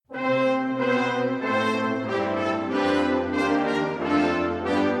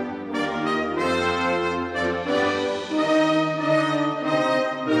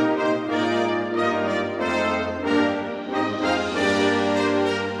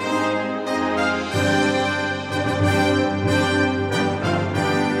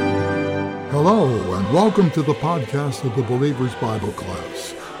Hello, and welcome to the podcast of the Believer's Bible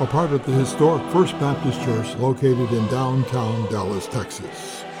Class, a part of the historic First Baptist Church located in downtown Dallas,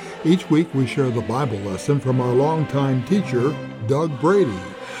 Texas. Each week we share the Bible lesson from our longtime teacher, Doug Brady.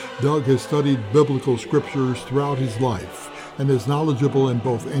 Doug has studied biblical scriptures throughout his life and is knowledgeable in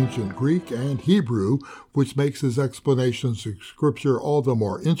both ancient Greek and Hebrew, which makes his explanations of Scripture all the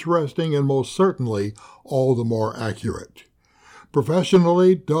more interesting and most certainly all the more accurate.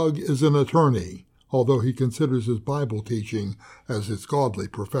 Professionally, Doug is an attorney, although he considers his Bible teaching as his godly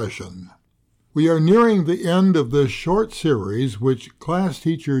profession. We are nearing the end of this short series, which class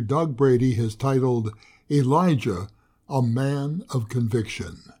teacher Doug Brady has titled Elijah, a Man of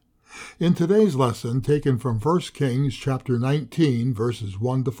Conviction. In today's lesson, taken from 1 Kings chapter 19, verses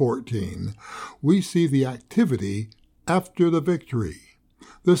 1 to 14, we see the activity after the victory.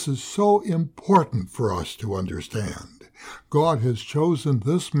 This is so important for us to understand. God has chosen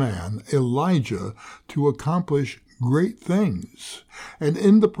this man, Elijah, to accomplish great things. And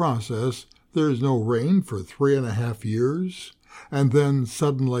in the process, there is no rain for 3.5 years, and then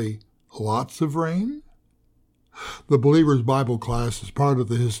suddenly lots of rain? The Believer's Bible Class is part of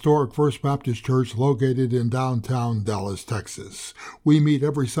the historic First Baptist Church located in downtown Dallas, Texas. We meet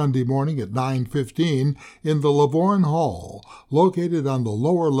every Sunday morning at 9:15 in the Lavorne Hall, located on the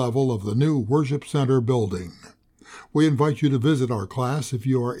lower level of the new Worship Center building. We invite you to visit our class if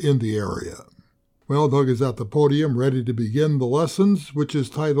you are in the area. Well, Doug is at the podium ready to begin the lessons, which is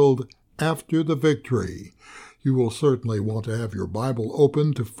titled After the Victory. You will certainly want to have your Bible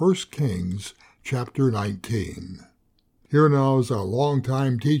open to 1 Kings chapter 19. Here now is our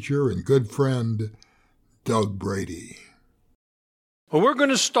longtime teacher and good friend, Doug Brady. Well, we're going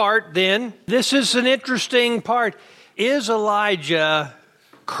to start then. This is an interesting part. Is Elijah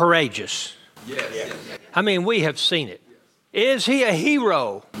courageous? Yes. I mean, we have seen it. Is he a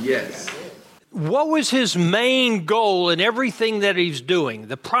hero? Yes. What was his main goal in everything that he's doing?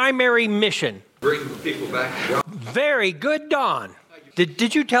 The primary mission? Bring people back to God. Very good, Don.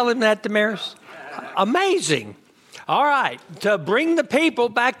 Did you tell him that, Damaris? Amazing. All right. To bring the people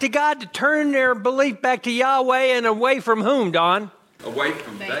back to God, to turn their belief back to Yahweh and away from whom, Don? Away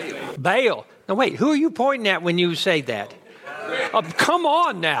from Baal. Baal. Now, wait, who are you pointing at when you say that? Come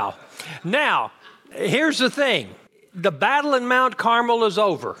on now. Now, here's the thing. The battle in Mount Carmel is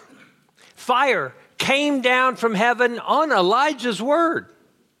over. Fire came down from heaven on Elijah's word.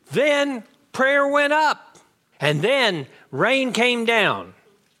 Then prayer went up. And then rain came down.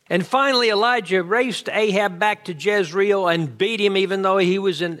 And finally Elijah raced Ahab back to Jezreel and beat him even though Ahab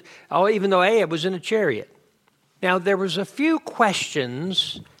was in a chariot. Now there was a few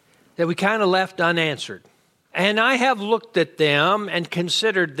questions that we kind of left unanswered. And I have looked at them and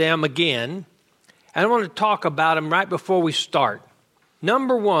considered them again. And I want to talk about them right before we start.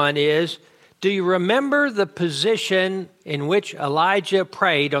 Number one is, do you remember the position in which Elijah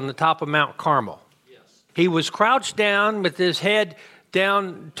prayed on the top of Mount Carmel? Yes. He was crouched down with his head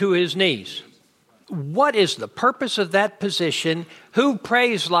down to his knees. What is the purpose of that position? Who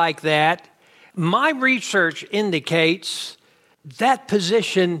prays like that? My research indicates that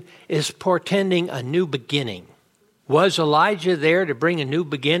position is portending a new beginning. Was Elijah there to bring a new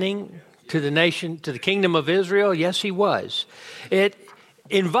beginning to the nation, to the kingdom of Israel? Yes, he was. It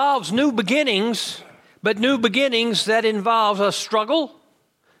involves new beginnings, but new beginnings that involves a struggle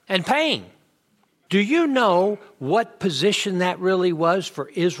and pain. Do you know what position that really was for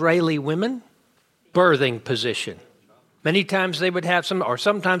Israeli women? Birthing position. Many times they would have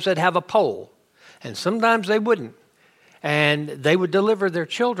sometimes they'd have a pole, and sometimes they wouldn't. And they would deliver their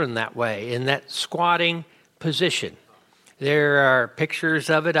children that way, in that squatting position. There are pictures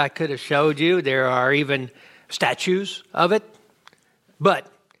of it I could have showed you. There are even statues of it. But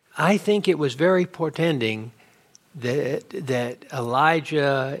I think it was very portending that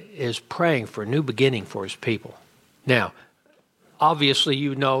Elijah is praying for a new beginning for his people. Now, obviously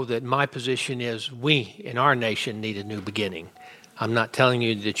you know that my position is we in our nation need a new beginning. I'm not telling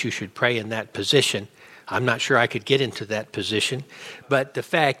you that you should pray in that position. I'm not sure I could get into that position. But the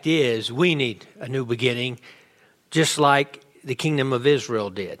fact is we need a new beginning just like the kingdom of Israel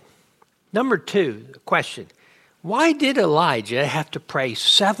did. Number two, the question. Why did Elijah have to pray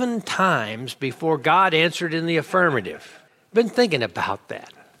 7 times before God answered in the affirmative? Been thinking about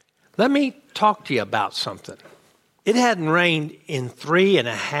that. Let me talk to you about something. It hadn't rained in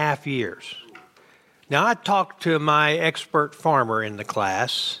 3.5 years. Now, I talked to my expert farmer in the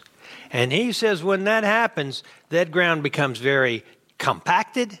class, and he says when that happens, that ground becomes very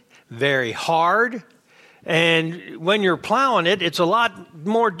compacted, very hard, and when you're plowing it, it's a lot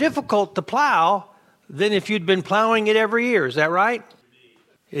more difficult to plow than if you'd been plowing it every year. Is that right?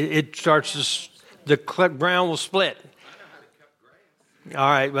 it starts the ground will split. All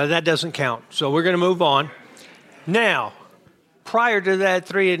right, well, that doesn't count. So we're going to move on. Now, prior to that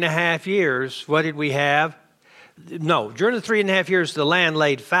 3.5 years, what did we have? No, during the 3.5 years, the land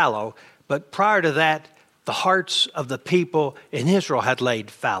laid fallow. But prior to that, the hearts of the people in Israel had laid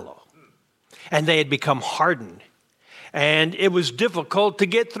fallow. And they had become hardened. And it was difficult to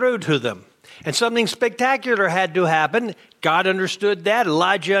get through to them. And something spectacular had to happen. God understood that.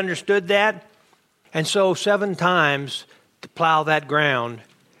 Elijah understood that. And so 7 times to plow that ground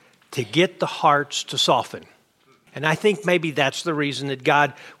to get the hearts to soften. And I think maybe that's the reason that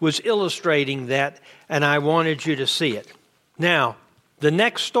God was illustrating that, and I wanted you to see it. Now, the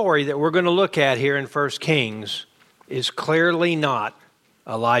next story that we're going to look at here in 1 Kings is clearly not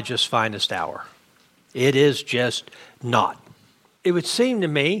Elijah's finest hour. It is just not. It would seem to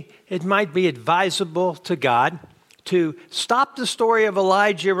me it might be advisable to God to stop the story of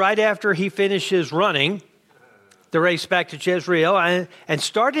Elijah right after he finishes running the race back to Jezreel and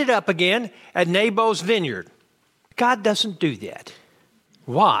start it up again at Naboth's vineyard. God doesn't do that.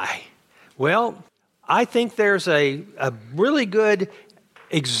 Why? Well, I think there's a really good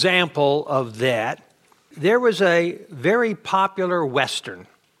example of that. There was a very popular Western,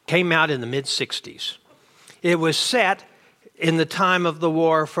 came out in the mid-60s. It was set in the time of the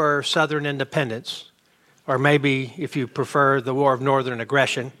war for Southern independence, or maybe, if you prefer, the War of Northern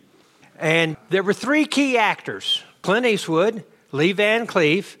Aggression. And there were 3 key actors, Clint Eastwood, Lee Van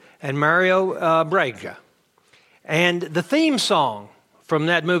Cleef, and Mario Brega. And the theme song from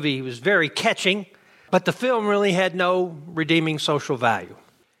that movie was very catching, but the film really had no redeeming social value.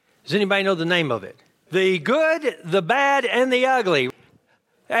 Does anybody know the name of it? The Good, the Bad, and the Ugly.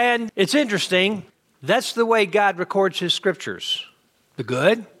 And it's interesting, that's the way God records his scriptures. The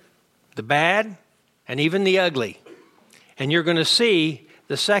good, the bad, and even the ugly. And you're going to see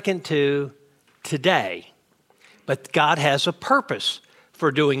the second 2 today. But God has a purpose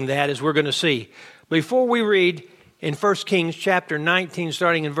for doing that, as we're going to see. Before we read in 1 Kings chapter 19,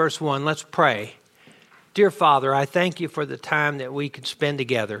 starting in verse 1, let's pray. Dear Father, I thank you for the time that we could spend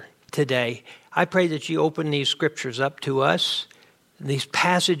together today. I pray that you open these scriptures up to us, these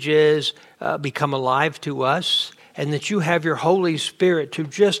passages become alive to us, and that you have your Holy Spirit to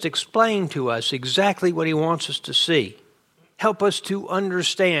just explain to us exactly what he wants us to see. Help us to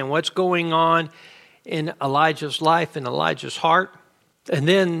understand what's going on in Elijah's life, in Elijah's heart, and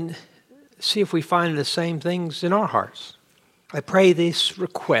then see if we find the same things in our hearts. I pray this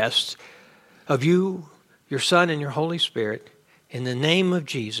request of you, your Son, and your Holy Spirit, in the name of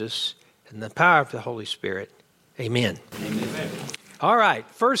Jesus and the power of the Holy Spirit. Amen. Amen. All right,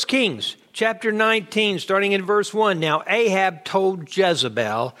 1 Kings chapter 19, starting in verse 1. Now Ahab told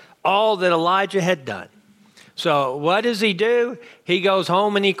Jezebel all that Elijah had done. So what does he do? He goes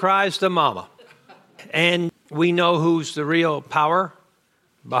home and he cries to Mama. And we know who's the real power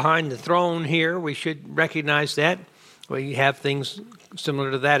behind the throne here. We should recognize that. We have things similar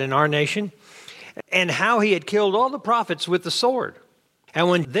to that in our nation. And how he had killed all the prophets with the sword.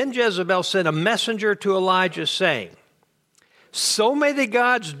 And then Jezebel sent a messenger to Elijah saying, so may the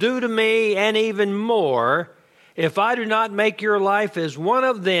gods do to me and even more if I do not make your life as one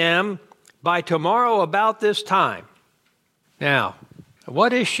of them by tomorrow about this time. Now,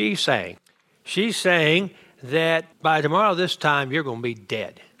 what is she saying? She's saying that by tomorrow this time you're going to be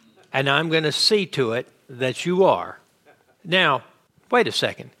dead. And I'm going to see to it that you are. Now, wait a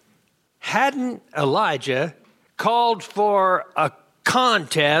second. Hadn't Elijah called for a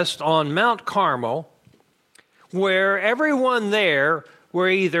contest on Mount Carmel where everyone there were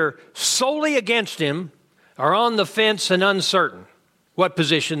either solely against him or on the fence and uncertain what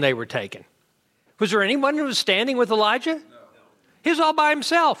position they were taking? Was there anyone who was standing with Elijah? No. He was all by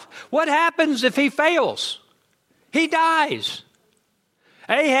himself. What happens if he fails? He dies.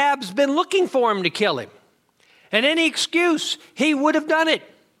 Ahab's been looking for him to kill him. And any excuse, he would have done it.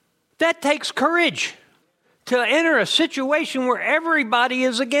 That takes courage to enter a situation where everybody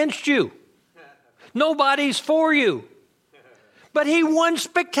is against you. Nobody's for you. But he won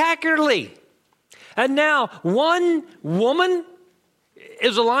spectacularly. And now one woman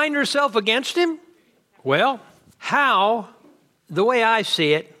is aligned herself against him? Well, how, the way I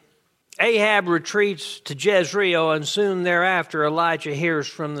see it, Ahab retreats to Jezreel, and soon thereafter Elijah hears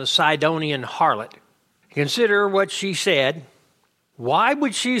from the Sidonian harlot. Consider what she said. Why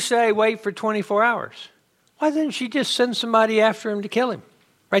would she say wait for 24 hours? Why didn't she just send somebody after him to kill him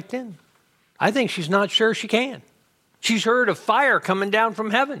right then? I think she's not sure she can. She's heard of fire coming down from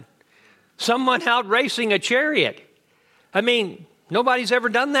heaven. Someone out racing a chariot. I mean, nobody's ever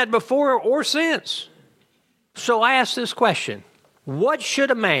done that before or since. So I ask this question. What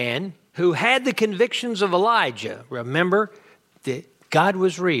should a man who had the convictions of Elijah, remember that God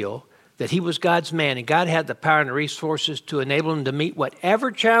was real, that he was God's man, and God had the power and the resources to enable him to meet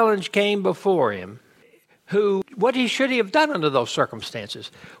whatever challenge came before him, what should he have done under those circumstances?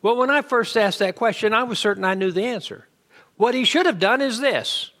 Well, when I first asked that question, I was certain I knew the answer. What he should have done is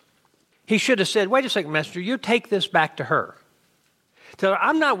this. He should have said, wait a second, Master, you take this back to her. Tell her,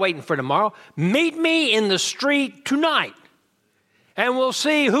 I'm not waiting for tomorrow. Meet me in the street tonight, and we'll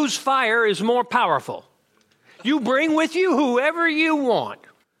see whose fire is more powerful. You bring with you whoever you want,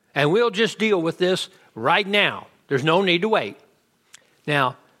 and we'll just deal with this right now. There's no need to wait.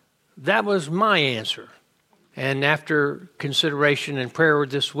 Now, that was my answer. And after consideration and prayer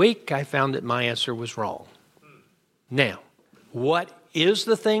this week, I found that my answer was wrong. Now, what is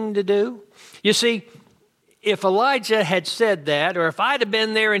the thing to do? You see, if Elijah had said that, or if I'd have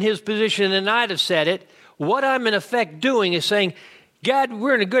been there in his position and I'd have said it, what I'm in effect doing is saying, God,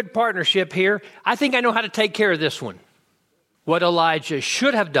 we're in a good partnership here. I think I know how to take care of this one. What Elijah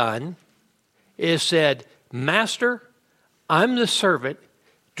should have done is said, Master, I'm the servant.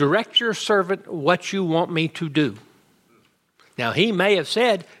 Direct your servant what you want me to do. Now, he may have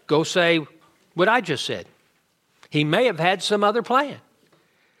said, go say what I just said. He may have had some other plan.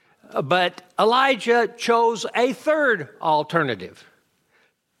 But Elijah chose a third alternative.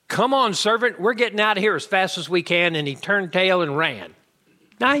 Come on, servant, we're getting out of here as fast as we can. And he turned tail and ran.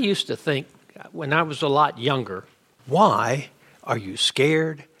 Now, I used to think when I was a lot younger, why are you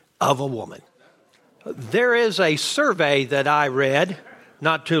scared of a woman? There is a survey that I read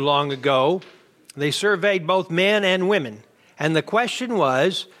not too long ago. They surveyed both men and women. And the question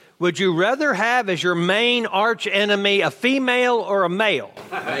was, would you rather have as your main arch enemy a female or a male?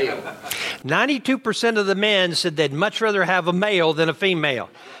 Male. 92% of the men said they'd much rather have a male than a female.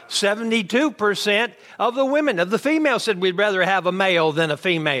 72% of the women, of the females, said we'd rather have a male than a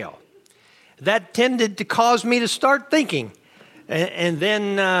female. That tended to cause me to start thinking. And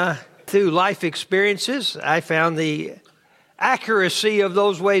then through life experiences, I found the accuracy of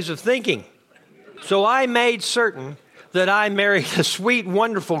those ways of thinking. So I made certain that I married a sweet,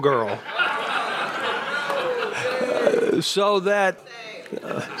 wonderful girl so that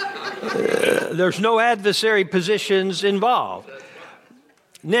there's no adversary positions involved.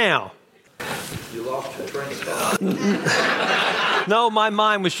 Now, You lost your train of thought. no, my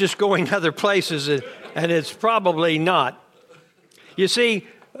mind was just going other places, and it's probably not. You see,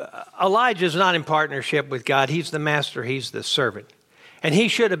 Elijah's not in partnership with God. He's the master. He's the servant. And he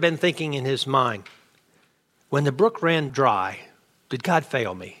should have been thinking in his mind, when the brook ran dry, did God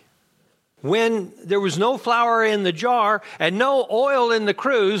fail me? When there was no flour in the jar and no oil in the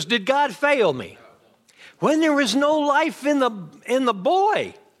cruse, did God fail me? When there was no life in the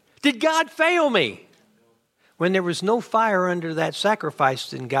boy, did God fail me? When there was no fire under that sacrifice,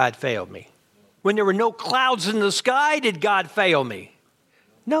 did God fail me? When there were no clouds in the sky, did God fail me?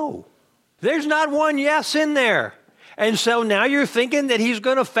 No. There's not one yes in there. And so now you're thinking that he's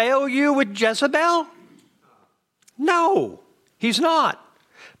going to fail you with Jezebel? No, he's not.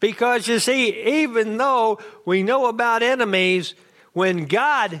 Because you see, even though we know about enemies, when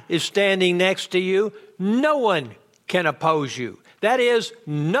God is standing next to you, no one can oppose you. That is,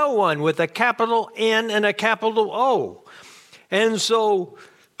 no one with a capital N and a capital O. And so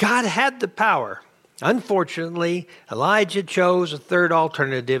God had the power. Unfortunately, Elijah chose a third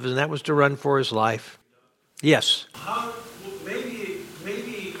alternative, and that was to run for his life. Yes? Maybe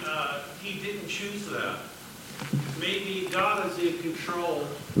he didn't choose that. Maybe God is in control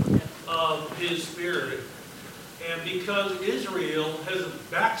of his spirit. And because Israel has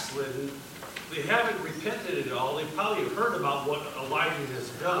backslidden, they haven't repented at all. They probably have heard about what Elijah has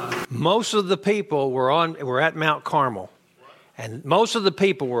done. Most of the people were at Mount Carmel. And most of the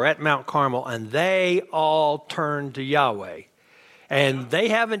people were at Mount Carmel, and they all turned to Yahweh. And they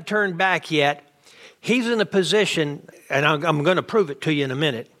haven't turned back yet. He's in a position, and I'm going to prove it to you in a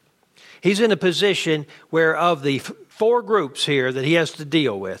minute. He's in a position where of the four groups here that he has to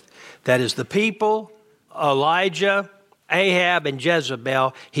deal with, that is the people, Elijah, Ahab, and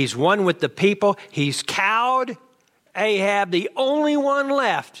Jezebel. He's one with the people. He's cowed Ahab. The only one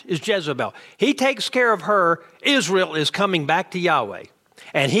left is Jezebel. He takes care of her. Israel is coming back to Yahweh,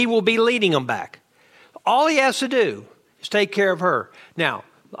 and he will be leading them back. All he has to do is take care of her. Now,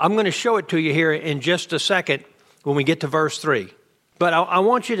 I'm going to show it to you here in just a second when we get to verse 3. But I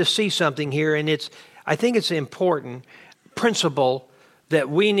want you to see something here, and I think it's an important principle that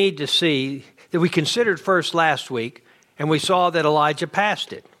we need to see, that we considered first last week, and we saw that Elijah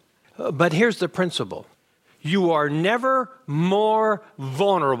passed it. But here's the principle. You are never more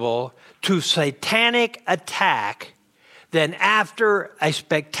vulnerable to satanic attack than after a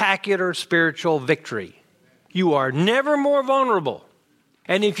spectacular spiritual victory. You are never more vulnerable.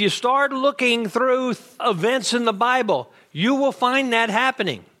 And if you start looking through events in the Bible, you will find that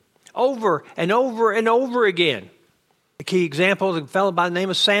happening over and over and over again. The key example is a fellow by the name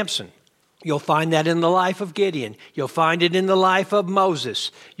of Samson. You'll find that in the life of Gideon. You'll find it in the life of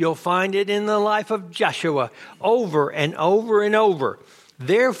Moses. You'll find it in the life of Joshua over and over and over.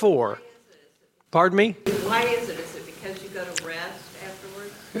 Therefore, pardon me? Why is it? Is it because you go to rest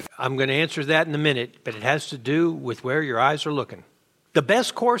afterwards? I'm going to answer that in a minute, but it has to do with where your eyes are looking. The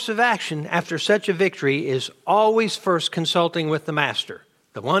best course of action after such a victory is always first consulting with the Master,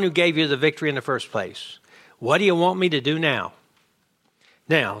 the one who gave you the victory in the first place. What do you want me to do now?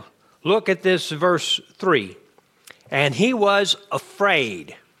 Now, look at this verse 3. And he was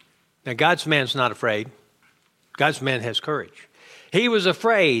afraid. Now, God's man's not afraid. God's man has courage. He was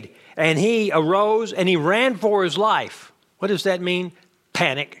afraid, and he arose and he ran for his life. What does that mean?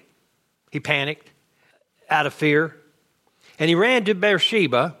 Panic. He panicked out of fear. And he ran to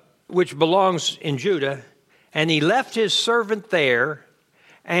Beersheba, which belongs in Judah, and he left his servant there,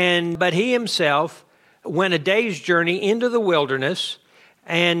 but he himself went a day's journey into the wilderness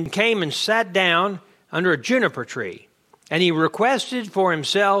and came and sat down under a juniper tree. And he requested for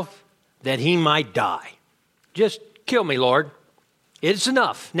himself that he might die. Just kill me, Lord. It's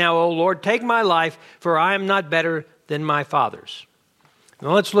enough. Now, O Lord, take my life, for I am not better than my fathers.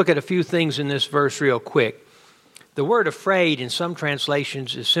 Now, let's look at a few things in this verse real quick. The word afraid in some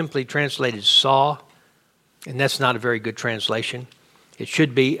translations is simply translated saw, and that's not a very good translation. It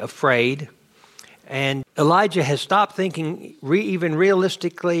should be afraid. And Elijah has stopped thinking even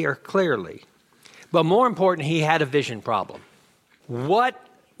realistically or clearly. But more important, he had a vision problem. What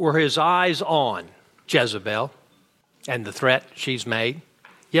were his eyes on? Jezebel and the threat she's made.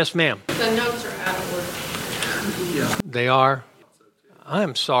 Yes, ma'am. The notes are out of order. Yeah. They are.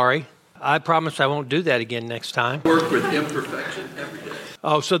 I'm sorry. I promise I won't do that again next time. Work with imperfection every day.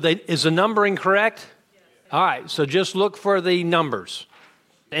 Oh, so is the numbering correct? All right, so just look for the numbers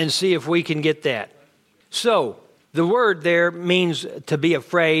and see if we can get that. So the word there means to be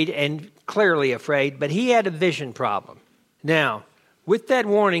afraid and clearly afraid, but he had a vision problem. Now, with that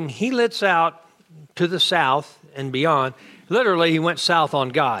warning, he lets out to the south and beyond. Literally, he went south on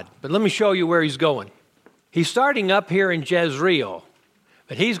God. But let me show you where he's going. He's starting up here in Jezreel.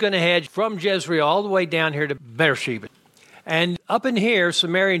 But he's going to head from Jezreel all the way down here to Beersheba. And up in here,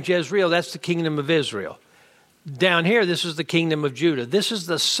 Samaria and Jezreel, that's the kingdom of Israel. Down here, this is the kingdom of Judah. This is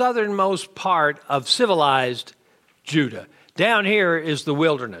the southernmost part of civilized Judah. Down here is the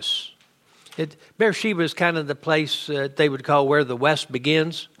wilderness. Beersheba is kind of the place they would call where the west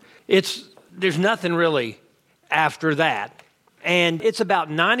begins. There's nothing really after that. And it's about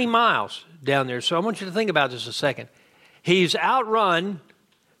 90 miles down there. So I want you to think about this a second. He's outrun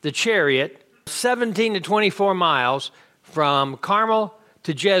the chariot 17 to 24 miles from Carmel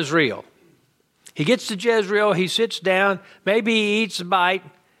to Jezreel. He gets to Jezreel, he sits down, maybe he eats a bite,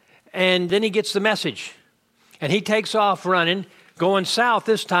 and then he gets the message. And he takes off running, going south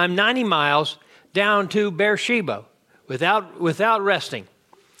this time, 90 miles, down to Beersheba without resting.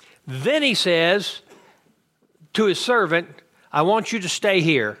 Then he says to his servant, I want you to stay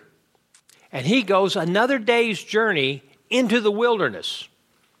here. And he goes another day's journey into the wilderness.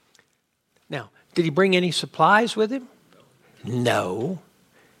 Now, did he bring any supplies with him? No.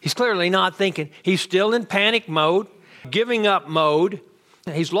 He's clearly not thinking. He's still in panic mode, giving up mode.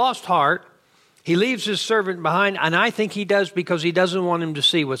 He's lost heart. He leaves his servant behind, and I think he does because he doesn't want him to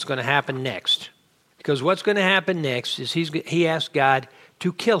see what's going to happen next. Because what's going to happen next is he asks God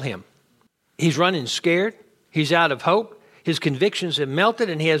to kill him. He's running scared. He's out of hope. His convictions have melted,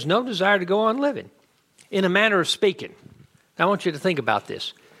 and he has no desire to go on living, in a manner of speaking. I want you to think about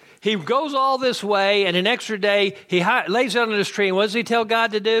this. He goes all this way, and an extra day, he lays down under this tree, and what does he tell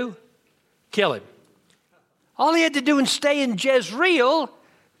God to do? Kill him. All he had to do was stay in Jezreel,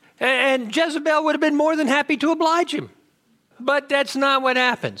 and Jezebel would have been more than happy to oblige him. But that's not what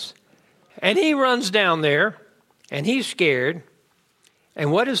happens. And he runs down there, and he's scared.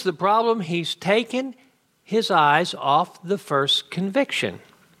 And what is the problem? He's taken his eyes off the first conviction.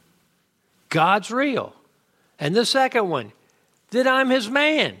 God's real. And the second one, that I'm his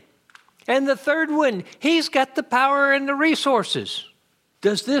man. And the third one, he's got the power and the resources.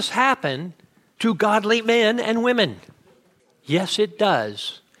 Does this happen to godly men and women? Yes, it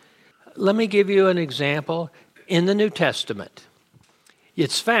does. Let me give you an example in the New Testament.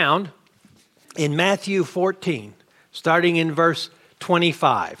 It's found in Matthew 14, starting in verse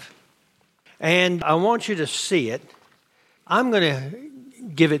 25. And I want you to see it. I'm going to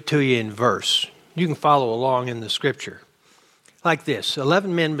give it to you in verse. You can follow along in the scripture. like this: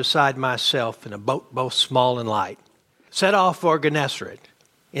 11 men beside myself in a boat, both small and light, set off for Gennesaret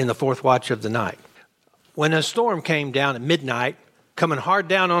in the fourth watch of the night. When a storm came down at midnight, coming hard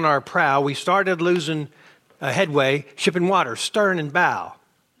down on our prow, we started losing headway, shipping water, stern and bow.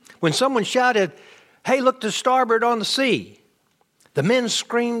 When someone shouted, "Hey, look to starboard on the sea," the men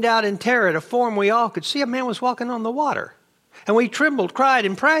screamed out in terror at a form we all could see. A man was walking on the water. And we trembled, cried,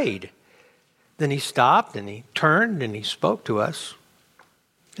 and prayed. Then he stopped and he turned and he spoke to us.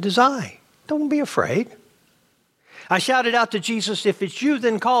 "It is I. Don't be afraid." I shouted out to Jesus, "If it's you,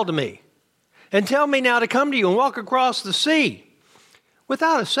 then call to me. And tell me now to come to you and walk across the sea."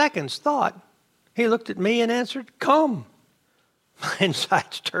 Without a second's thought, he looked at me and answered, "Come." My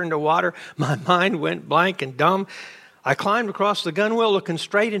insides turned to water. My mind went blank and dumb. I climbed across the gunwale, looking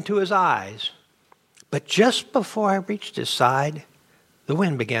straight into his eyes. But just before I reached his side, the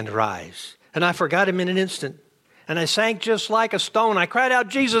wind began to rise, and I forgot him in an instant, and I sank just like a stone. I cried out,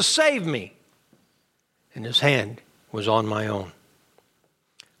 "Jesus, save me!" And his hand was on my own.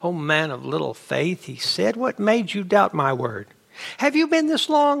 "O man of little faith," he said, "what made you doubt my word? Have you been this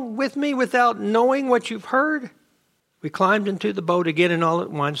long with me without knowing what you've heard?" We climbed into the boat again, and all at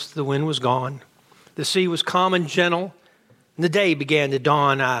once the wind was gone. The sea was calm and gentle, and the day began to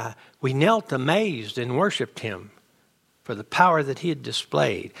dawn. We knelt amazed and worshipped him for the power that he had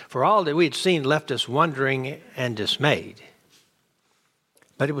displayed. For all that we had seen left us wondering and dismayed.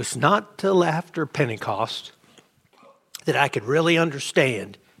 But it was not till after Pentecost that I could really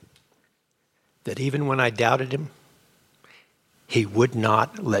understand that even when I doubted him, he would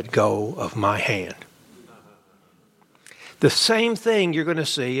not let go of my hand. The same thing you're going to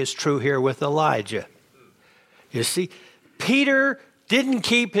see is true here with Elijah. You see, Peter didn't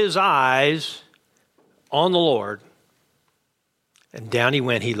keep his eyes on the Lord, and down he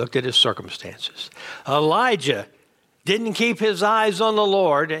went. He looked at his circumstances. Elijah didn't keep his eyes on the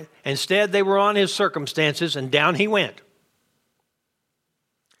Lord. Instead, they were on his circumstances, and down he went.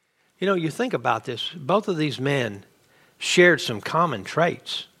 You know, you think about this. Both of these men shared some common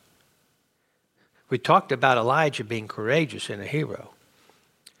traits. We talked about Elijah being courageous and a hero.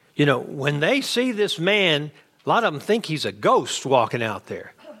 You know, when they see this man, a lot of them think he's a ghost walking out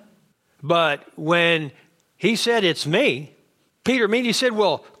there. But when he said, "It's me," Peter immediately said,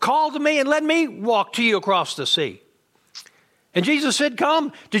 "Well, call to me and let me walk to you across the sea." And Jesus said,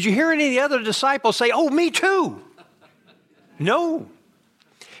 "Come." Did you hear any of the other disciples say, "Oh, me too"? No.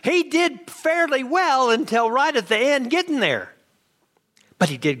 He did fairly well until right at the end getting there. But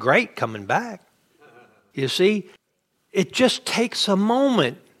he did great coming back. You see, it just takes a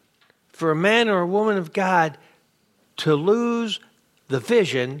moment for a man or a woman of God to lose the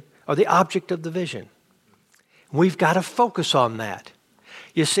vision or the object of the vision. We've got to focus on that.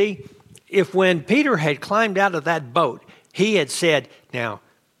 You see, if when Peter had climbed out of that boat, he had said, "Now,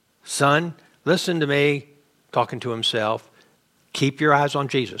 son, listen to me," talking to himself, "keep your eyes on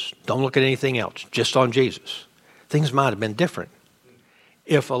Jesus. Don't look at anything else, just on Jesus," things might have been different.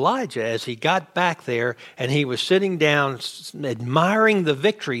 If Elijah, as he got back there and he was sitting down admiring the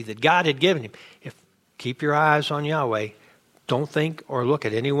victory that God had given him, keep your eyes on Yahweh, don't think or look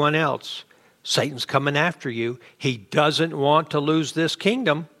at anyone else. Satan's coming after you. He doesn't want to lose this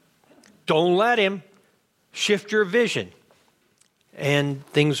kingdom. Don't let him. Shift your vision. And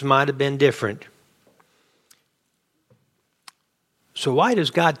things might have been different. So why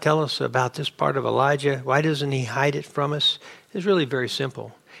does God tell us about this part of Elijah? Why doesn't he hide it from us? It's really very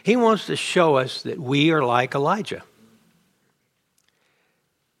simple. He wants to show us that we are like Elijah.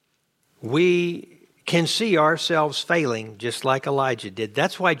 We can see ourselves failing just like Elijah did.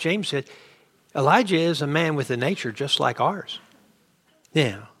 That's why James said, Elijah is a man with a nature just like ours.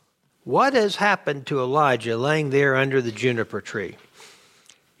 Now, what has happened to Elijah laying there under the juniper tree?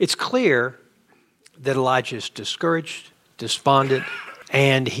 It's clear that Elijah is discouraged, despondent,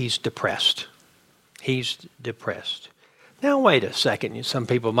 and he's depressed. He's depressed. Now, wait a second. Some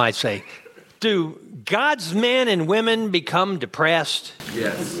people might say, do God's men and women become depressed?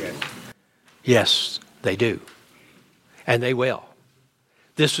 Yes. Yes, they do. And they will.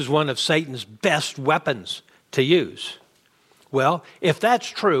 This is one of Satan's best weapons to use. Well, if that's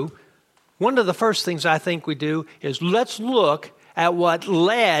true, one of the first things I think we do is let's look at what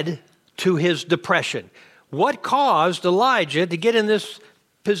led to his depression. What caused Elijah to get in this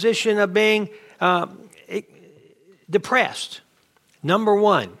position of being depressed? Number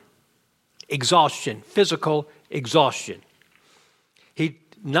one, exhaustion, physical exhaustion. He'd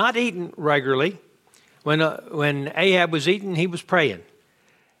not eaten regularly. When Ahab was eating, he was praying.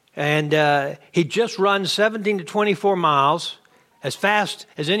 And he'd just run 17 to 24 miles, as fast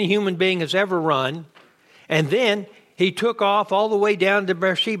as any human being has ever run. And then he took off all the way down to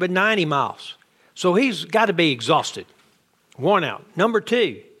Beersheba, 90 miles. So he's got to be exhausted, worn out. Number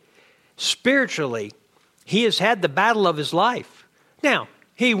 2, spiritually, he has had the battle of his life. Now,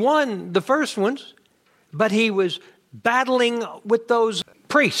 he won the first ones, but he was battling with those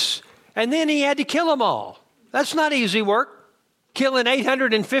priests. And then he had to kill them all. That's not easy work. Killing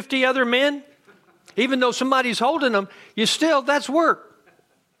 850 other men, even though somebody's holding them, that's work.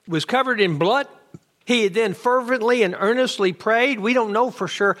 Was covered in blood. He then fervently and earnestly prayed. We don't know for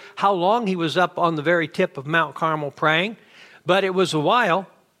sure how long he was up on the very tip of Mount Carmel praying, but it was a while.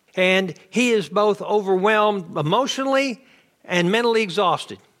 And he is both overwhelmed emotionally and mentally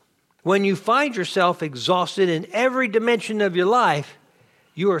exhausted. When you find yourself exhausted in every dimension of your life,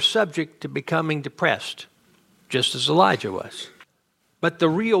 you are subject to becoming depressed, just as Elijah was. But the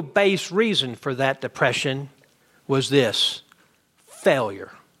real base reason for that depression was this: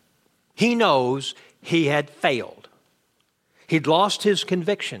 failure. He knows he had failed. He'd lost his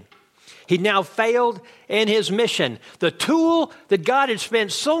conviction. He'd now failed in his mission. The tool that God had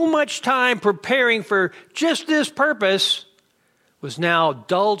spent so much time preparing for just this purpose was now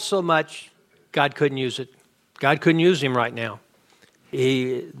dulled so much, God couldn't use it. God couldn't use him right now.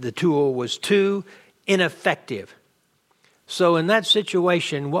 The tool was too ineffective. So in that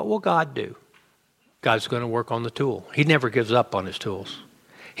situation, what will God do? God's going to work on the tool. He never gives up on his tools.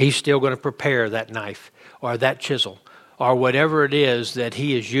 He's still going to prepare that knife or that chisel or whatever it is that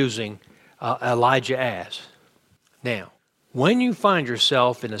he is using Elijah as. Now, when you find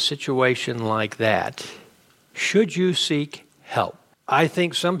yourself in a situation like that, should you seek help? I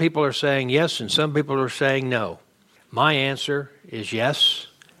think some people are saying yes and some people are saying no. My answer is yes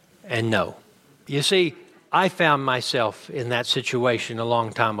and no. You see, I found myself in that situation a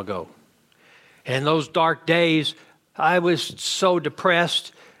long time ago. And those dark days, I was so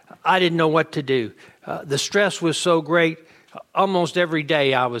depressed, I didn't know what to do. The stress was so great, almost every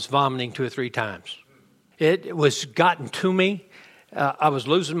day I was vomiting 2 or 3 times. It was gotten to me. I was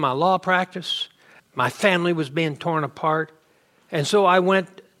losing my law practice. My family was being torn apart. And so I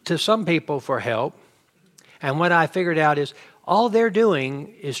went to some people for help. And what I figured out is all they're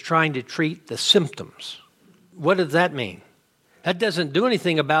doing is trying to treat the symptoms. What does that mean? That doesn't do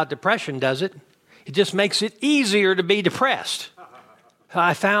anything about depression, does it? It just makes it easier to be depressed.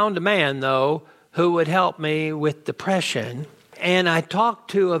 I found a man, though, who would help me with depression. And I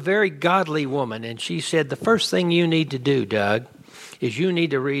talked to a very godly woman, and she said, the first thing you need to do, Doug, is you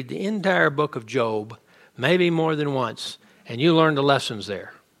need to read the entire book of Job, maybe more than once, and you learn the lessons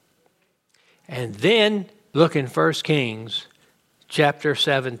there. And then look in 1 Kings chapter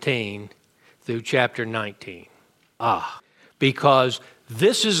 17 through chapter 19. Because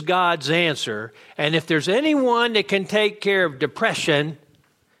this is God's answer, and if there's anyone that can take care of depression,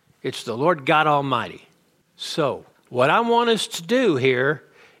 it's the Lord God Almighty. So, what I want us to do here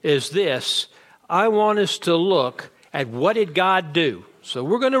is this. I want us to look at what did God do. So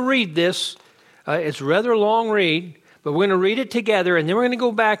we're going to read this. It's a rather long read, but we're going to read it together, and then we're going to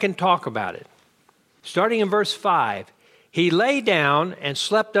go back and talk about it. Starting in verse 5, he lay down and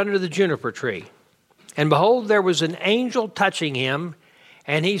slept under the juniper tree. And behold, there was an angel touching him,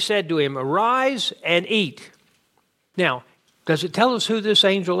 and he said to him, arise and eat. Now, does it tell us who this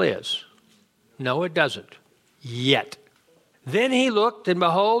angel is? No, it doesn't. Yet. Then he looked, and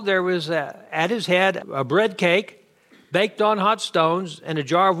behold, there was at his head a bread cake, baked on hot stones, and a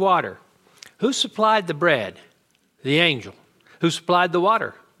jar of water. Who supplied the bread? The angel. Who supplied the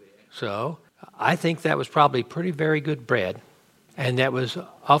water? So, I think that was probably pretty very good bread, and that was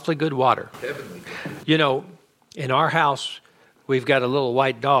awfully good water. You know, in our house, we've got a little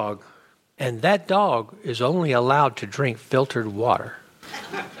white dog, and that dog is only allowed to drink filtered water.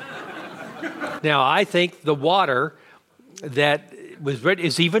 Now, I think the water that was read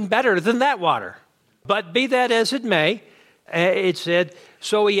is even better than that water. But be that as it may, it said,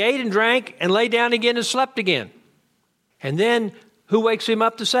 so he ate and drank and lay down again and slept again. And then who wakes him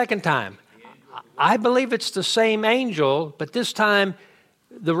up the second time? I believe it's the same angel, but this time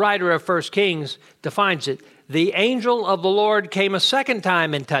the writer of 1 Kings defines it. The angel of the Lord came a second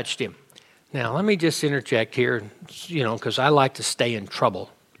time and touched him. Now, let me just interject here, because I like to stay in trouble.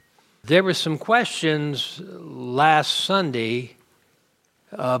 There were some questions last Sunday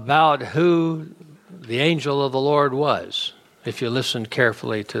about who the angel of the Lord was, if you listened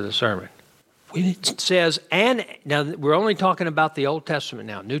carefully to the sermon. It says, now we're only talking about the Old Testament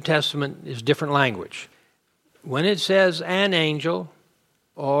now. New Testament is different language. When it says an angel,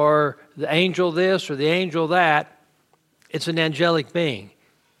 or the angel this or the angel that, it's an angelic being.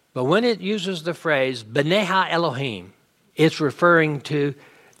 But when it uses the phrase, B'nai Elohim, it's referring to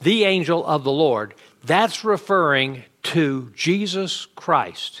the angel of the Lord. That's referring to Jesus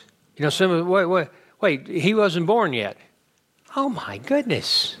Christ. You know, some wait, he wasn't born yet. Oh my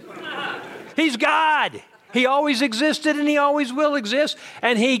goodness. He's God. He always existed and he always will exist.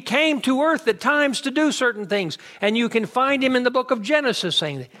 And he came to earth at times to do certain things. And you can find him in the book of Genesis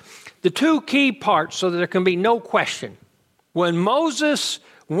saying that. The two key parts so that there can be no question. When Moses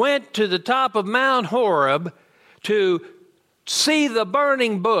went to the top of Mount Horeb to see the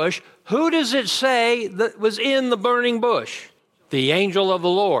burning bush, who does it say that was in the burning bush? The angel of the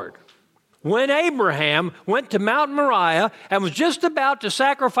Lord. When Abraham went to Mount Moriah and was just about to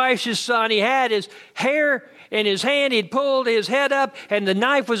sacrifice his son, he had his hair in his hand, he'd pulled his head up, and the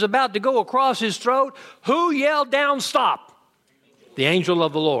knife was about to go across his throat. Who yelled down, "Stop"? The angel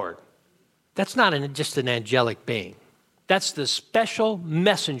of the Lord. That's not just an angelic being. That's the special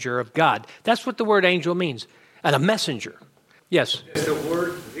messenger of God. That's what the word angel means, and a messenger. Yes? Is the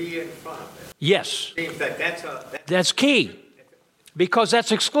word "the" in front of it? Yes. Seems that That's key, because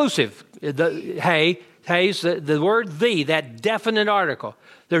that's exclusive. The word "the," that definite article.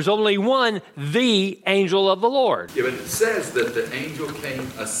 There's only one, the angel of the Lord. Yeah, but it says that the angel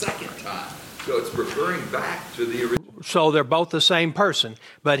came a second time. So it's referring back to the original. So they're both the same person.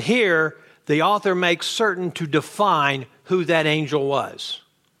 But here, the author makes certain to define who that angel was,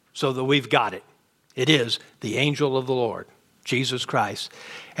 so that we've got it. It is the angel of the Lord, Jesus Christ.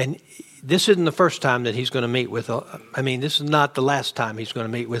 And this isn't the first time that he's going to meet with, this is not the last time he's going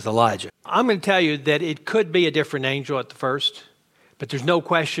to meet with Elijah. I'm going to tell you that it could be a different angel at the first, but there's no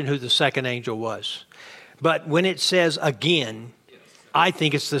question who the second angel was. But when it says again, I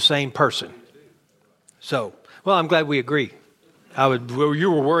think it's the same person. So, well, I'm glad we agree.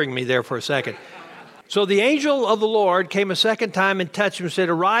 You were worrying me there for a second. So the angel of the Lord came a second time and touched him and said,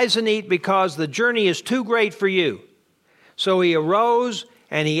 "Arise and eat, because the journey is too great for you." So he arose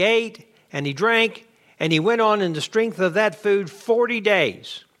and he ate and he drank, and he went on in the strength of that food 40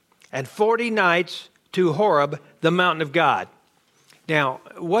 days and 40 nights to Horeb, the mountain of God. Now,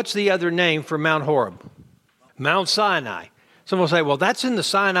 what's the other name for Mount Horeb? Mount Sinai. Someone will say, well, that's in the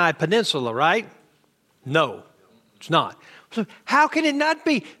Sinai Peninsula, right? No, it's not. So how can it not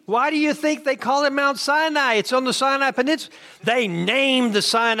be? Why do you think they call it Mount Sinai? It's on the Sinai Peninsula. They named the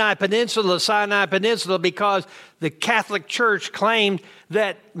Sinai Peninsula because the Catholic Church claimed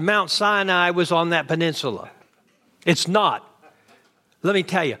that Mount Sinai was on that peninsula. It's not. Let me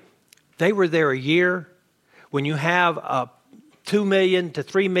tell you, they were there a year. When you have 2 million to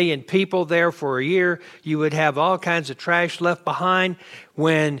 3 million people there for a year, you would have all kinds of trash left behind.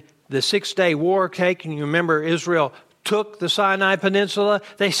 When the 6-day war came, and you remember Israel took the Sinai Peninsula,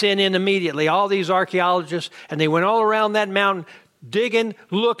 they sent in immediately all these archaeologists, and they went all around that mountain digging,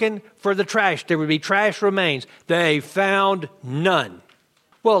 looking for the trash. There would be trash remains. They found none.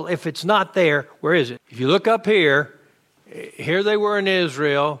 Well, if it's not there, where is it? If you look up here, here they were in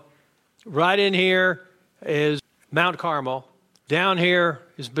Israel. Right in here is Mount Carmel. Down here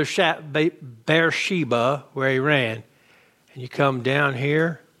is Beersheba, where he ran. And you come down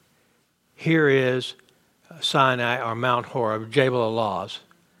here. Here is Sinai, or Mount Horeb, Jabal al-Lawz.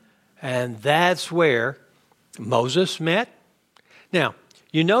 And that's where Moses met. Now,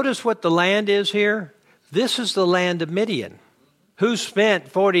 you notice what the land is here? This is the land of Midian. Who spent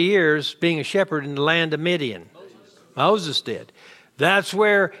 40 years being a shepherd in the land of Midian? Moses did. That's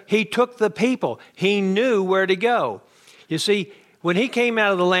where he took the people. He knew where to go. You see, when he came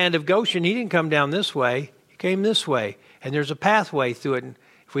out of the land of Goshen, he didn't come down this way. He came this way. And there's a pathway through it. And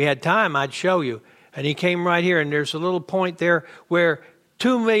if we had time, I'd show you. And he came right here. And there's a little point there where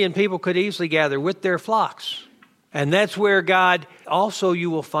 2 million people could easily gather with their flocks. And that's where God, also you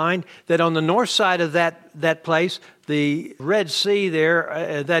will find that on the north side of that place, the Red Sea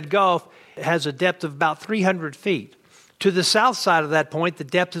there, that Gulf, has a depth of about 300 feet. To the south side of that point, the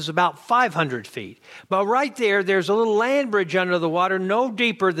depth is about 500 feet. But right there, there's a little land bridge under the water, no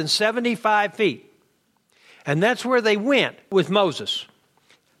deeper than 75 feet. And that's where they went with Moses.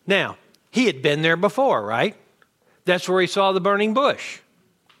 Now, he had been there before, right? That's where he saw the burning bush.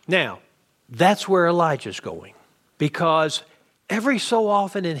 Now, that's where Elijah's going. Because every so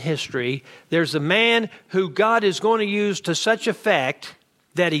often in history, there's a man who God is going to use to such effect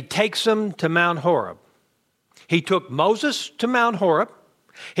that he takes him to Mount Horeb. He took Moses to Mount Horeb.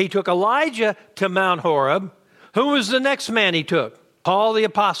 He took Elijah to Mount Horeb. Who was the next man he took? Paul the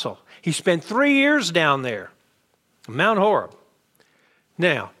Apostle. He spent 3 years down there, Mount Horeb.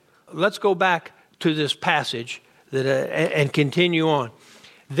 Now, let's go back to this passage and continue on.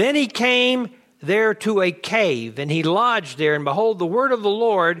 Then he came there to a cave, and he lodged there, and behold, the word of the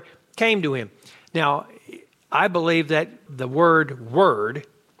Lord came to him. Now, I believe that the word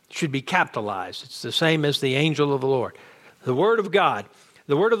should be capitalized. It's the same as the angel of the Lord. The Word of God,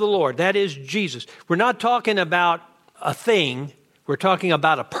 the Word of the Lord, that is Jesus. We're not talking about a thing. We're talking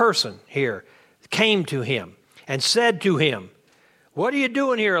about a person here. Came to him and said to him, "What are you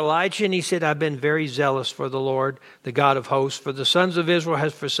doing here, Elijah?" And he said, "I've been very zealous for the Lord, the God of hosts, for the sons of Israel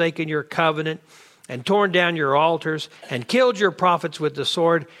has forsaken your covenant and torn down your altars and killed your prophets with the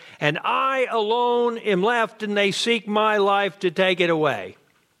sword. And I alone am left, and they seek my life to take it away."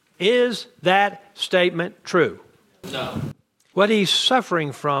 Is that statement true? No. What he's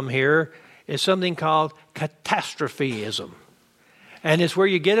suffering from here is something called catastrophism. And it's where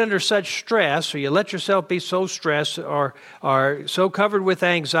you get under such stress, or you let yourself be so stressed or so covered with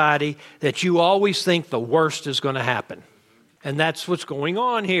anxiety that you always think the worst is going to happen. And that's what's going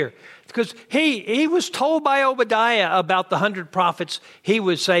on here. Because he was told by Obadiah about the 100 prophets he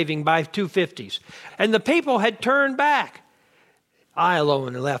was saving by 250s. And the people had turned back. I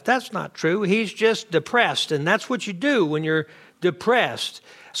alone left. That's not true. He's just depressed. And that's what you do when you're depressed.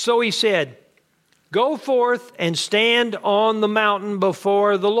 So he said, "Go forth and stand on the mountain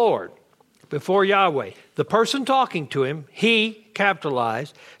before the Lord," before Yahweh. The person talking to him, he,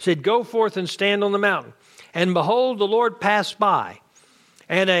 capitalized, said, "Go forth and stand on the mountain." And behold, the Lord passed by,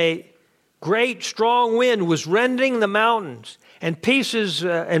 and a great strong wind was rending the mountains and pieces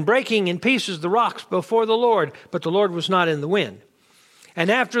and breaking in pieces the rocks before the Lord, but the Lord was not in the wind. And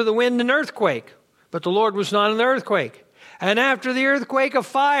after the wind, an earthquake, but the Lord was not in the earthquake. And after the earthquake, a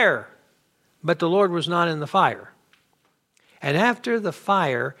fire, but the Lord was not in the fire. And after the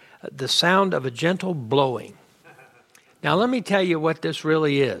fire, the sound of a gentle blowing. Now, let me tell you what this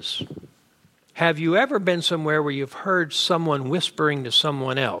really is. Have you ever been somewhere where you've heard someone whispering to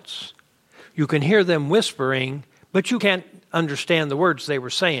someone else? You can hear them whispering, but you can't understand the words they were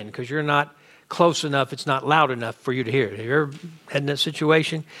saying because you're not close enough, it's not loud enough for you to hear. Have you ever had that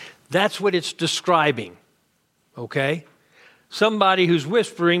situation? That's what it's describing, okay? Somebody who's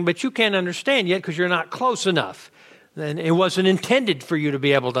whispering, but you can't understand yet because you're not close enough. And it wasn't intended for you to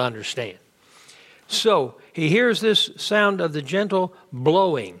be able to understand. So he hears this sound of the gentle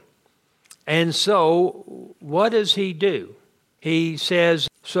blowing. And so what does he do? He says,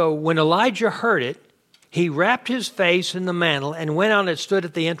 so when Elijah heard it, he wrapped his face in the mantle and went out and stood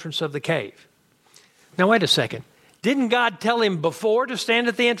at the entrance of the cave. Now, wait a second. Didn't God tell him before to stand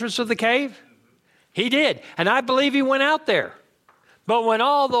at the entrance of the cave? He did. And I believe he went out there. But when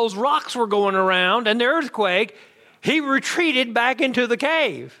all those rocks were going around and the earthquake, he retreated back into the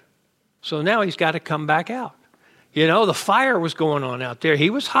cave. So now he's got to come back out. You know, the fire was going on out there. He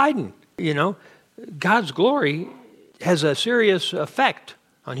was hiding. You know, God's glory has a serious effect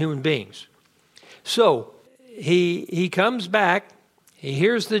on human beings. So he comes back, he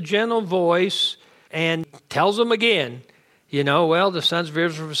hears the gentle voice and tells them again, you know, well, the sons of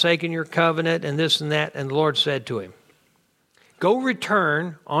Israel have forsaken your covenant and this and that. And the Lord said to him, "Go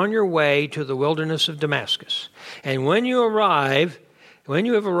return on your way to the wilderness of Damascus. And when you have arrived,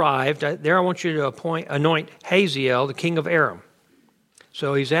 there I want you to anoint Hazael, the king of Aram."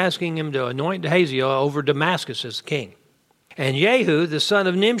 So he's asking him to anoint Hazael over Damascus as king. "And Jehu, the son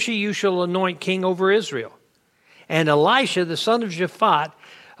of Nimshi, you shall anoint king over Israel. And Elisha, the son of Shaphat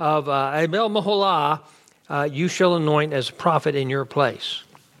of Abel-Meholah, you shall anoint as a prophet in your place."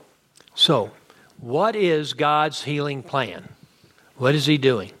 So, what is God's healing plan? What is he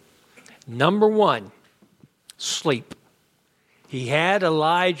doing? Number one, sleep. He had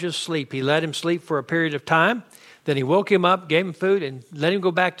Elijah sleep. He let him sleep for a period of time. Then he woke him up, gave him food, and let him go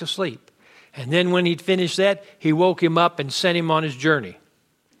back to sleep. And then when he'd finished that, he woke him up and sent him on his journey.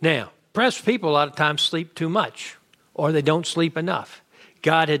 Now, depressed people a lot of times sleep too much, or they don't sleep enough.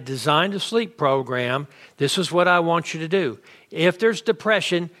 God had designed a sleep program. This is what I want you to do. If there's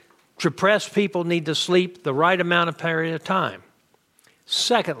depression, depressed people need to sleep the right amount of period of time.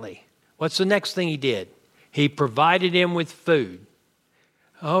 Secondly, what's the next thing he did? He provided him with food.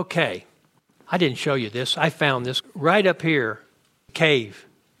 Okay, I didn't show you this. I found this right up here, cave.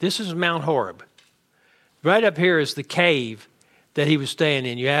 This is Mount Horeb. Right up here is the cave that he was staying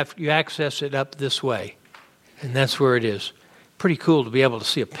in. You access it up this way, and that's where it is. Pretty cool to be able to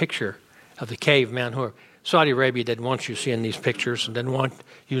see a picture of the cave, Mount Horeb. Saudi Arabia didn't want you seeing these pictures and didn't want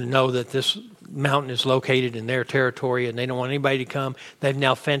you to know that this mountain is located in their territory and they don't want anybody to come. They've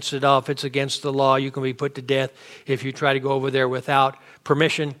now fenced it off. It's against the law. You can be put to death if you try to go over there without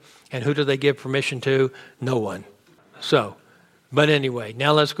permission. And who do they give permission to? No one. So, but anyway,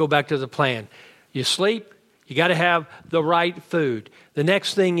 now let's go back to the plan. You sleep, you got to have the right food. The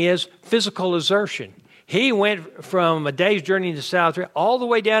next thing is physical exertion. He went from a day's journey to South, all the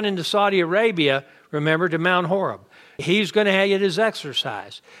way down into Saudi Arabia, remember, to Mount Horeb. He's going to have it as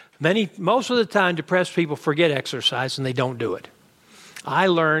exercise. Most of the time, depressed people forget exercise and they don't do it. I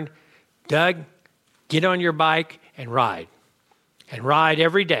learned, Doug, get on your bike and ride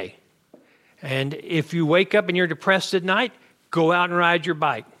every day. And if you wake up and you're depressed at night, go out and ride your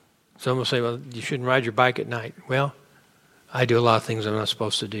bike. Some will say, well, you shouldn't ride your bike at night. Well, I do a lot of things I'm not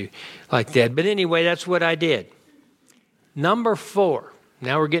supposed to do like that. But anyway, that's what I did. Number 4.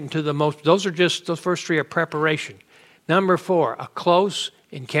 Now we're getting to those first 3 are preparation. Number 4, a close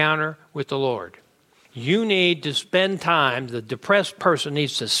encounter with the Lord. You need to spend time, the depressed person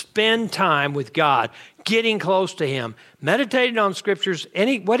needs to spend time with God, getting close to Him, meditating on Scriptures,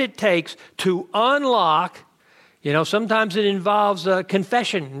 what it takes to unlock. Sometimes it involves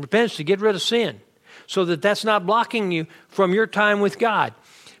confession and repentance to get rid of sin so that that's not blocking you from your time with God.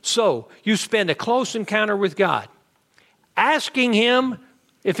 So you spend a close encounter with God, asking Him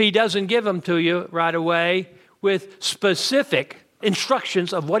if He doesn't give them to you right away with specific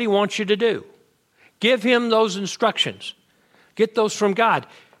instructions of what He wants you to do. Give Him those instructions. Get those from God.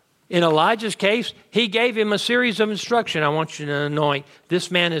 In Elijah's case, He gave him a series of instructions. I want you to anoint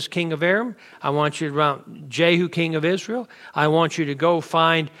this man as king of Aram. I want you to anoint Jehu, king of Israel. I want you to go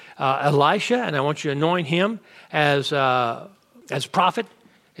find Elisha, and I want you to anoint him as prophet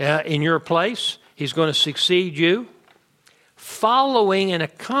in your place. He's going to succeed you. Following and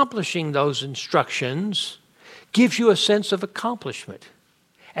accomplishing those instructions gives you a sense of accomplishment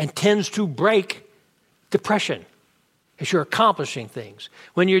and tends to break depression as you're accomplishing things.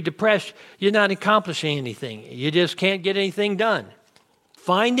 When you're depressed, you're not accomplishing anything. You just can't get anything done.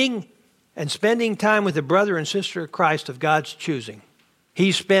 Finding and spending time with a brother and sister of Christ of God's choosing.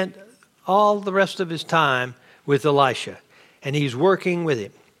 He spent all the rest of his time with Elisha, and he's working with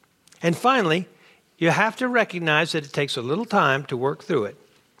him. And finally, you have to recognize that it takes a little time to work through it.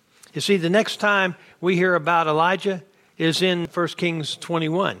 You see, the next time we hear about Elijah is in 1 Kings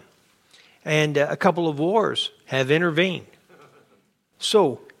 21. And a couple of wars have intervened.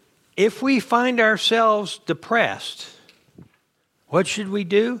 So, if we find ourselves depressed, what should we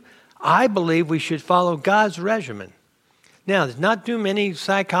do? I believe we should follow God's regimen. Now, there's not too many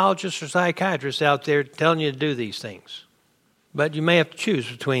psychologists or psychiatrists out there telling you to do these things. But you may have to choose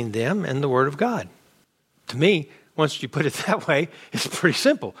between them and the Word of God. To me, once you put it that way, it's pretty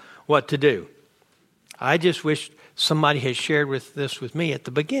simple what to do. I just wish somebody had shared this with me at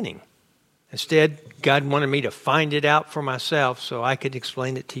the beginning. Instead, God wanted me to find it out for myself so I could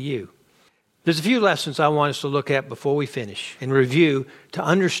explain it to you. There's a few lessons I want us to look at before we finish and review to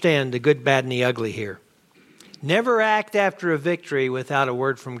understand the good, bad, and the ugly here. Never act after a victory without a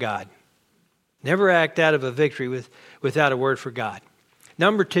word from God. Never act out of a victory without a word from God.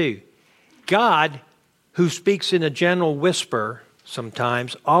 Number 2, God, who speaks in a gentle whisper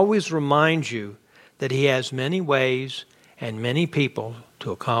sometimes, always reminds you that He has many ways and many people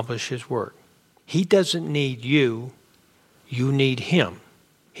to accomplish His work. He doesn't need you. You need Him.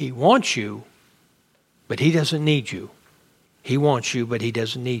 He wants you, but He doesn't need you. He wants you, but He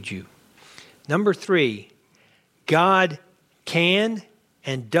doesn't need you. Number 3, God can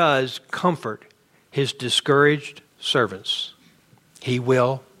and does comfort His discouraged servants. He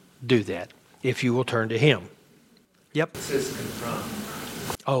will do that if you will turn to Him. Yep. It says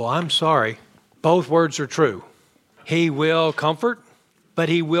confront. Oh, I'm sorry. Both words are true. He will comfort, but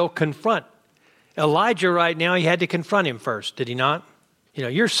He will confront. Elijah right now, he had to confront him first, did he not?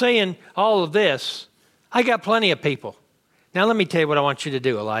 You're saying all of this. I got plenty of people. Now let me tell you what I want you to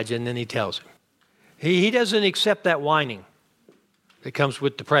do, Elijah, and then he tells him. He doesn't accept that whining that comes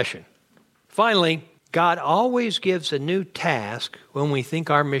with depression. Finally, God always gives a new task when we think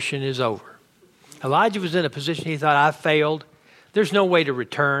our mission is over. Elijah was in a position he thought, I've failed. There's no way to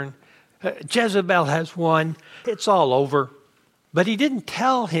return. Jezebel has won. It's all over. But he didn't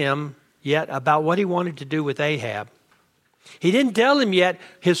tell him yet about what he wanted to do with Ahab. He didn't tell him yet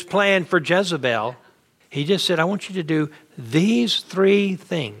his plan for Jezebel. He just said, I want you to do these 3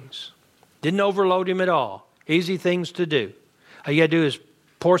 things. Didn't overload him at all. Easy things to do. All you got to do is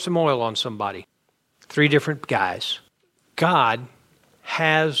pour some oil on somebody. 3 different guys. God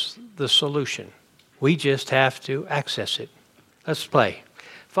has the solution. We just have to access it. Let's pray.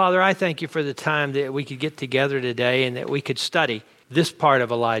 Father, I thank you for the time that we could get together today and that we could study this part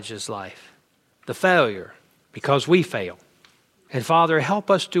of Elijah's life, the failure, because we fail. And Father,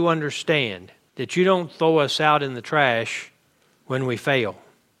 help us to understand that you don't throw us out in the trash when we fail.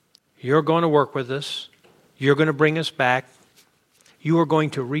 You're going to work with us. You're going to bring us back. You are going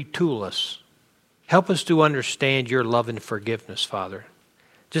to retool us. Help us to understand your love and forgiveness, Father,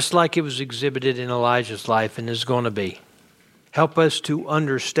 just like it was exhibited in Elijah's life and is going to be. Help us to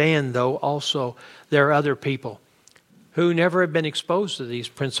understand, though, also there are other people who never have been exposed to these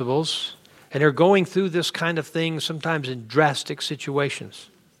principles and are going through this kind of thing sometimes in drastic situations.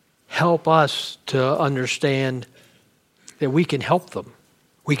 Help us to understand that we can help them.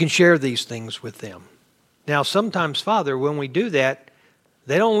 We can share these things with them. Now, sometimes, Father, when we do that,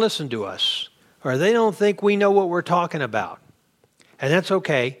 they don't listen to us, or they don't think we know what we're talking about. And that's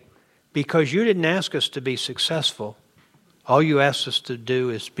okay, because you didn't ask us to be successful. All you asked us to do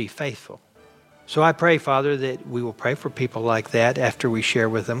is be faithful. So I pray, Father, that we will pray for people like that after we share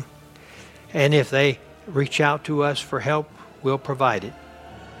with them. And if they reach out to us for help, we'll provide it.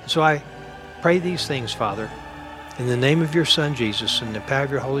 So I pray these things, Father, in the name of your Son, Jesus, and the power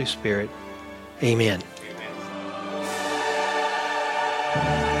of your Holy Spirit. Amen.